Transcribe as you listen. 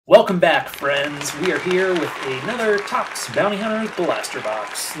Welcome back, friends. We are here with another Topps Bounty Hunter Blaster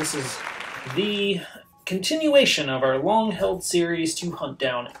Box. This is the continuation of our long-held series to hunt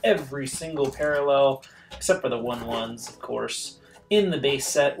down every single parallel, except for the 1/1s, of course, in the base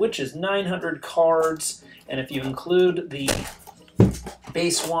set, which is 900 cards. And if you include the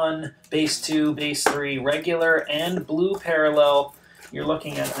base 1, base 2, base 3, regular, and blue parallel, you're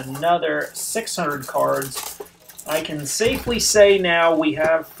looking at another 600 cards. I can safely say now we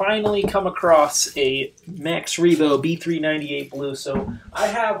have finally come across a Max Rebo B398 blue. So I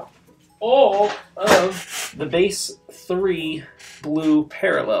have all of the base 3 blue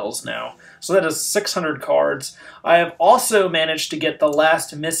parallels now. So that is 600 cards. I have also managed to get the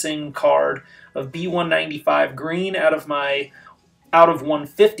last missing card of B195 green out of my out of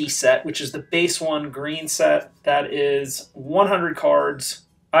 150 set, which is the base 1 green set. That is 100 cards.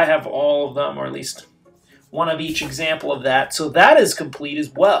 I have all of them, or at least one of each example of that. So that is complete as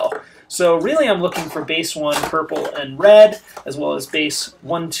well. So really I'm looking for base 1 purple and red, as well as base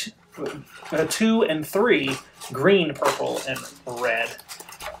 2 and 3 green, purple, and red.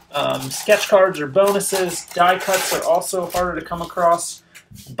 Sketch cards are bonuses. Die cuts are also harder to come across.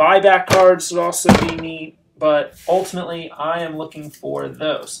 Buyback cards would also be neat, but ultimately I am looking for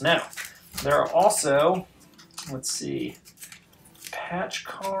those. Now, there are also, let's see, patch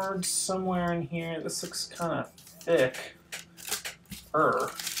cards somewhere in here. This looks kind of thick.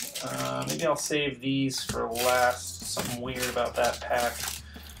 Maybe I'll save these for last. Something weird about that pack.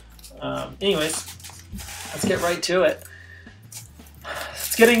 Anyways, let's get right to it.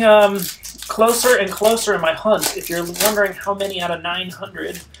 It's getting closer and closer in my hunt. If you're wondering how many out of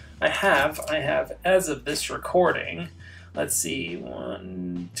 900 I have, as of this recording, let's see,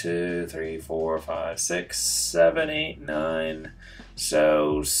 1, 2, 3, 4, 5, 6, 7, 8, 9.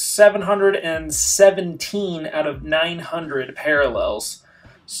 So 717 out of 900 parallels.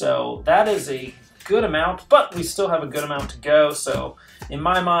 So that is a good amount, but we still have a good amount to go. So in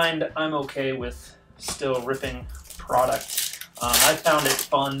my mind, I'm okay with still ripping product. I found it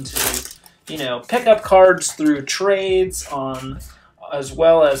fun to, pick up cards through trades as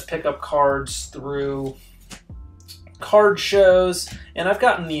well as pick up cards through card shows, and I've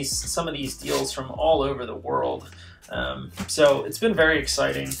gotten some of these deals from all over the world. So it's been very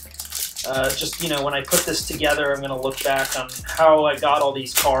exciting. When I put this together, I'm going to look back on how I got all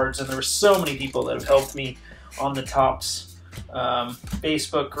these cards, and there were so many people that have helped me on the Topps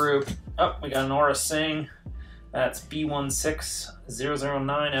Facebook group. Oh, we got an Aura Singh. That's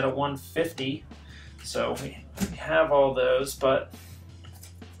B16009 out of 150. So we have all those, but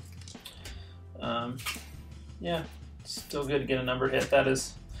yeah, still good to get a numbered hit. That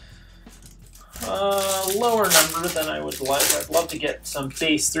is a lower number than I would like. I'd love to get some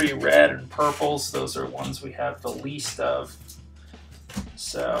base 3 red and purples. Those are ones we have the least of.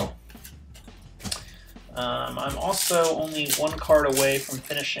 So I'm also only one card away from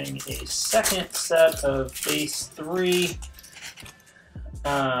finishing a second set of base 3.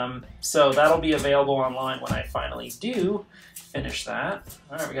 So that'll be available online when I finally do finish that.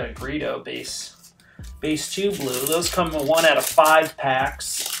 All right, we got a Greedo base 2 blue. Those come in 1 out of 5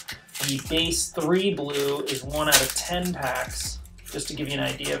 packs. The base 3 blue is 1 out of 10 packs, just to give you an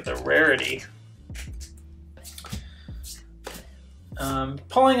idea of the rarity.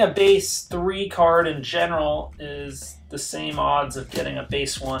 Pulling a base 3 card in general is the same odds of getting a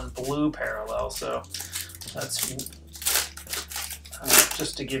base 1 blue parallel, so that's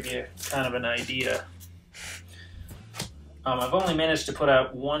just to give you kind of an idea. I've only managed to put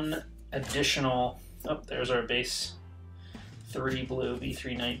out one additional. Oh, there's our base 3 blue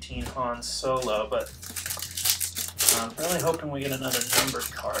B319 Han Solo, but I'm really hoping we get another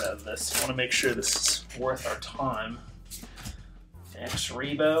numbered card out of this. I want to make sure this is worth our time. Max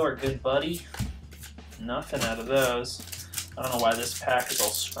Rebo, our good buddy. Nothing out of those. I don't know why this pack is all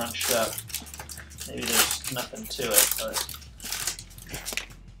scrunched up. Maybe there's nothing to it, but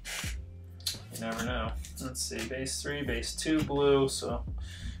you never know. Let's see, base 3, base 2 blue, so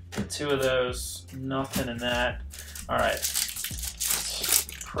the 2 of those, nothing in that. Alright,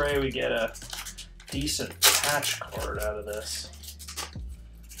 pray we get a decent patch card out of this,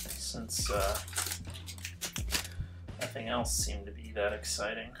 since nothing else seemed to be that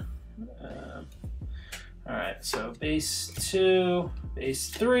exciting. Alright, so base 2,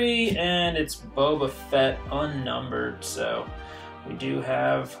 base 3, and it's Boba Fett unnumbered, so we do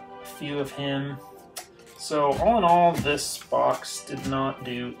have a few of him. So all in all, this box did not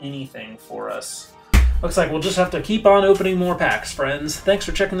do anything for us. Looks like we'll just have to keep on opening more packs, friends. Thanks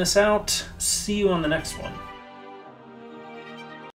for checking this out. See you on the next one.